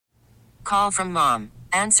call from mom.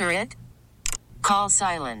 Answer it. Call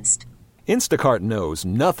silenced. Instacart knows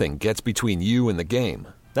nothing gets between you and the game.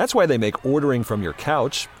 That's why they make ordering from your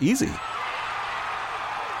couch easy.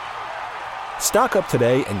 Stock up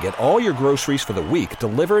today and get all your groceries for the week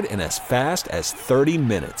delivered in as fast as 30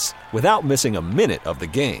 minutes without missing a minute of the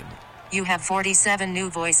game. You have 47 new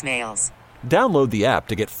voicemails. Download the app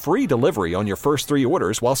to get free delivery on your first 3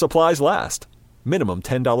 orders while supplies last. Minimum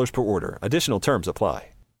 $10 per order. Additional terms apply.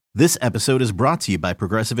 This episode is brought to you by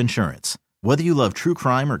Progressive Insurance. Whether you love true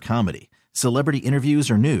crime or comedy, celebrity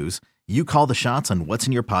interviews or news, you call the shots on what's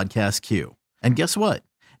in your podcast queue. And guess what?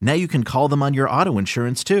 Now you can call them on your auto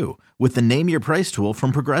insurance too with the Name Your Price tool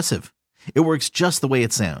from Progressive. It works just the way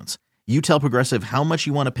it sounds. You tell Progressive how much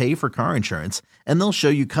you want to pay for car insurance, and they'll show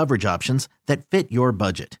you coverage options that fit your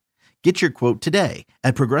budget. Get your quote today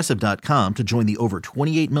at Progressive.com to join the over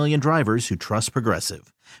 28 million drivers who trust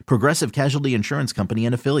Progressive. Progressive Casualty Insurance Company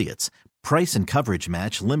and Affiliates. Price and coverage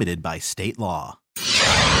match limited by state law.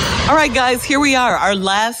 All right, guys, here we are, our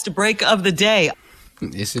last break of the day.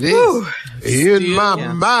 Yes, it is. In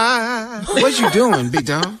my mind. What you doing, big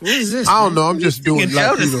dog? What is this? I don't know. I'm just doing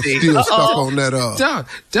like you know, still stuck on that.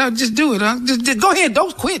 Dog, just do it. Just go ahead.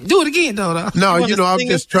 Don't quit. Do it again, dog. No, you know, I'm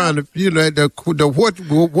just trying to. You know,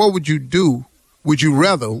 what would you do? Would you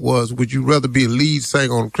rather be a lead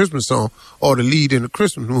singer on a Christmas song or the lead in a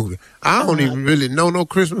Christmas movie? I don't even really know no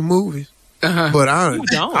Christmas movies, but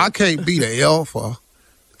I can't be the elf or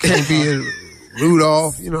can't be a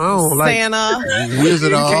Rudolph. You know, I don't like Santa,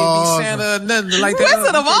 Wizard of Oz. Can't be Santa, nothing like that.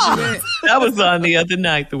 Wizard of Oz. That was on the other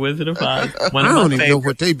night, the Wizard of Oz. I don't even know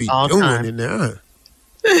what they be doing in there.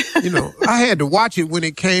 You know, I had to watch it when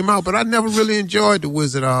it came out, but I never really enjoyed the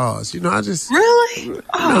Wizard of Oz. You know, I just really.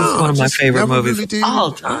 It's one of my favorite movies of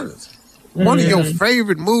all time. One of your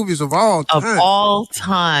favorite movies of all time. Of all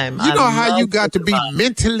time. You know how you got to be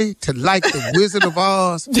mentally to like the Wizard of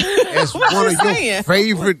Oz as one of your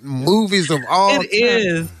favorite movies of all time? It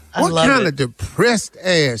is. What kind of depressed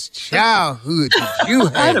ass childhood did you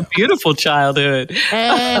have? I had a beautiful childhood.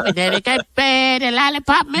 Lollipop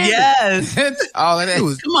man. Yes. All of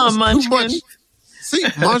that. Come on, Munchkin. See,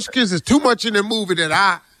 Munchkins is too much in the movie that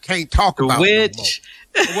I can't talk about. The Witch.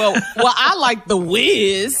 Well, I like The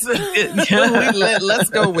Wiz. Let's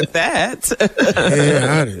go with that.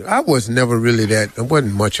 Yeah, I was never really that. I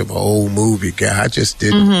wasn't much of an old movie guy. I just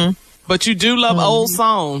didn't. Mm-hmm. But you do love old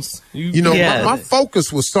songs. You know, my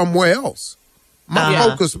focus was somewhere else. My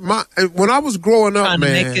focus, when I was growing up,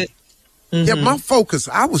 man. Yeah, my focus,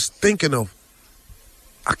 I was thinking of,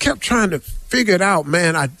 I kept trying to figure it out,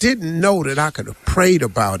 man. I didn't know that I could have prayed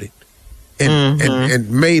about it and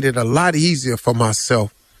made it a lot easier for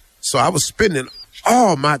myself. So I was spending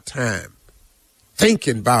all my time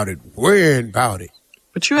thinking about it, worrying about it.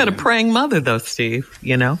 But you had a praying mother, though, Steve,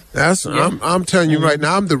 you know? I'm telling you right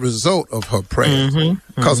now, I'm the result of her prayers.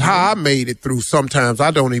 Because how I made it through sometimes,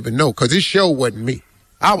 I don't even know. Because this show wasn't me.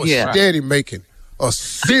 I was steady making a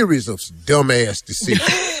series of dumbass decisions.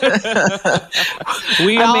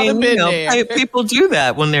 We all have been there. People do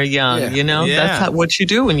that when they're young, you know? Yeah. That's what you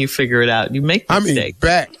do when you figure it out. You make mistakes. I mean,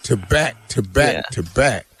 back to back to back to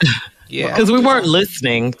back. Yeah, because we weren't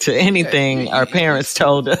listening to anything our parents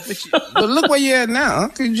told us. But look where you're at now.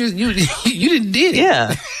 You didn't did it.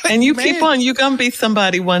 Yeah, and you keep on. You're gonna be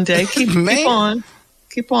somebody one day. Keep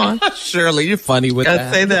on. Shirley, you're funny with that.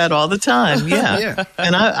 I say that all the time. Yeah.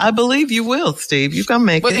 And I believe you will, Steve. You gonna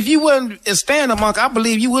make it. But if you wasn't a stand-up monk, I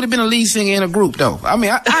believe you would have been a lead singer in a group, though. I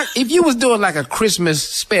mean, if you was doing like a Christmas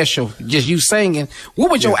special, just you singing,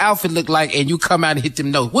 what would your outfit look like? And you come out and hit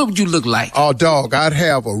them notes. What would you look like? Oh, dog, I'd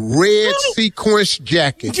have a red sequence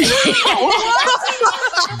jacket,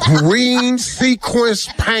 green sequence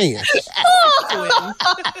pants, I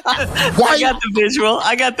got the visual.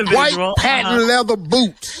 White patent leather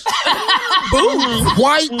boots.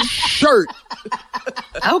 White shirt.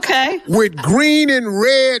 Okay. With green and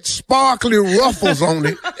red sparkly ruffles on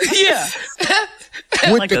it. Yeah.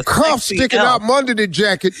 With like the cuff sticking out from under the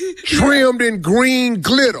jacket, trimmed in green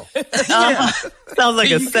glitter. Sounds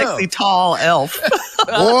like a sexy tall elf.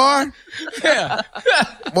 Boy. Yeah.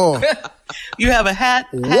 Boy. You have a hat.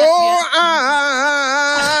 I'm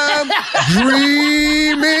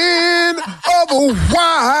dreaming of a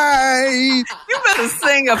white You better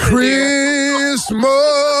sing up in here.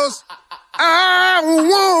 Christmas. I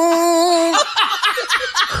won't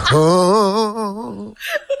come.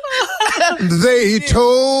 They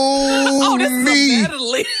told me,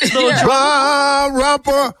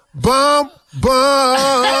 ba-rumpa, bum, bum.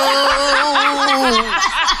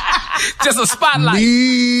 Just a spotlight.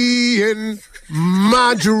 Me and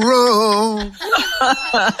my drum.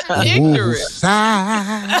 Ignorant.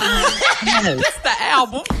 Side It's the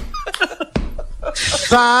album.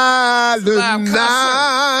 Silent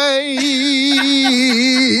night.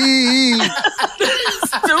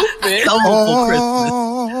 Stupid.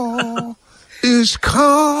 All is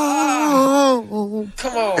calm.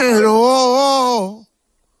 Come on. And all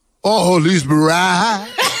is bright.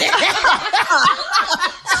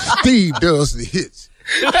 Steve does the hits.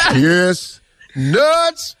 Yes.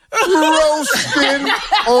 Nuts roasting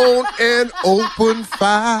on an open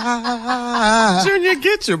fire. Junior,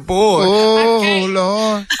 get your boy. Oh,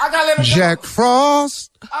 Lord. I gotta let him Jack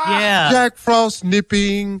Frost. Yeah. Jack Frost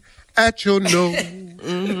nipping at your nose.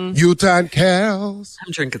 Yuletide carols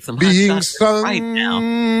I'm drinking some hot being chocolate sung right now.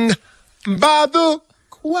 by the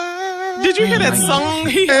choir. Did you hear that song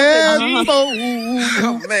he had? And folks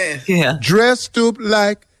Oh, man. Yeah. dressed up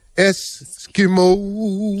like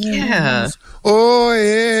Eskimos. Yeah. Oh,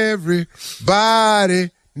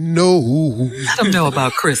 everybody knows. I don't know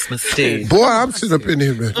about Christmas, Steve. Boy, I'm sitting up in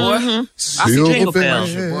here, man. Silver Jingle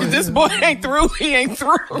bells. bells. This boy ain't through. He ain't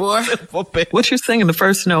through. Boy. What you're singing the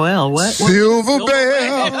first Noel? What? Silver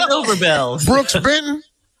bells. Silver bells. Brooks Benton.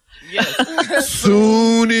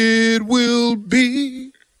 Soon it will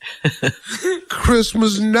be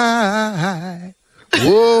Christmas night.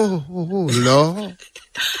 Whoa, Lord.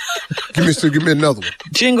 Give me another one.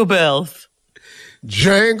 Jingle bells.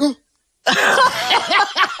 Jangle.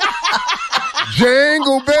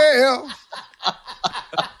 Jangle bell.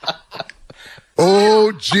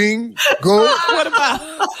 Oh, jingle. What about?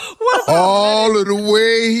 All of the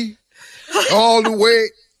way. All the way.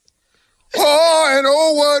 Oh, and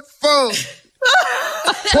oh, what fun.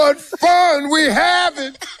 What fun we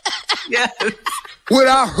having. Yes. With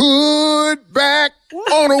our hood back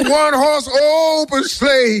on a one-horse open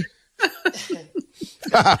sleigh.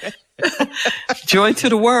 Joy to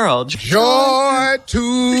the world. Joy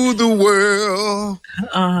to the world.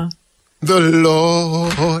 The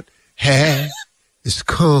Lord has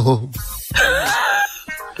come.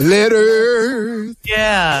 Let earth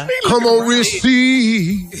come on,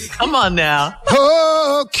 receive Come on now.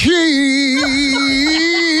 her king.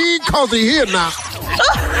 Cause he here now.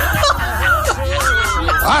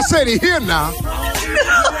 I said he here now.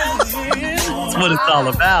 That's what it's all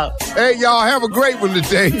about. Hey, y'all, have a great one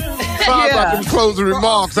today. Sorry about them closing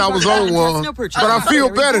remarks. I was on one. But I feel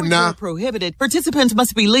better now. Prohibited. Participants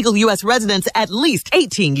must be legal U.S. residents at least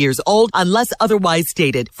 18 years old unless otherwise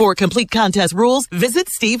stated. For complete contest rules, visit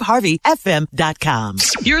SteveHarveyFM.com.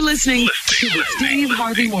 You're listening to the Steve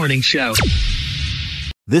Harvey Morning Show.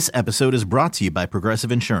 This episode is brought to you by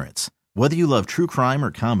Progressive Insurance. Whether you love true crime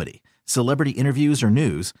or comedy, celebrity interviews or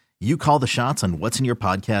news, you call the shots on what's in your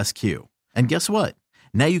podcast queue. And guess what?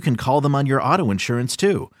 Now you can call them on your auto insurance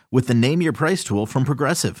too with the Name Your Price tool from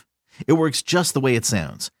Progressive. It works just the way it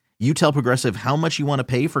sounds. You tell Progressive how much you want to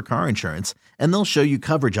pay for car insurance, and they'll show you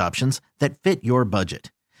coverage options that fit your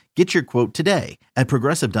budget. Get your quote today at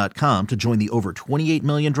Progressive.com to join the over 28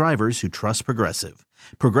 million drivers who trust Progressive.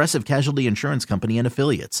 Progressive Casualty Insurance Company and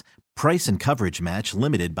Affiliates. Price and coverage match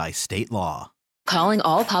limited by state law. Calling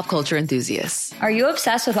all pop culture enthusiasts. Are you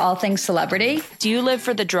obsessed with all things celebrity? Do you live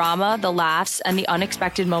for the drama, the laughs, and the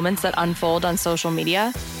unexpected moments that unfold on social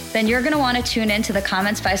media? Then you're going to want to tune in to the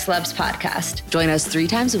Comments by Celebs podcast. Join us 3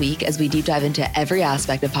 times a week as we deep dive into every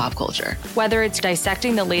aspect of pop culture. Whether it's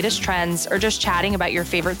dissecting the latest trends or just chatting about your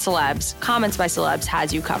favorite celebs, Comments by Celebs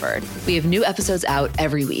has you covered. We have new episodes out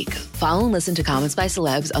every week. Follow and listen to Comments by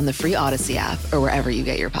Celebs on the free Odyssey app or wherever you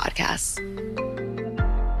get your podcasts.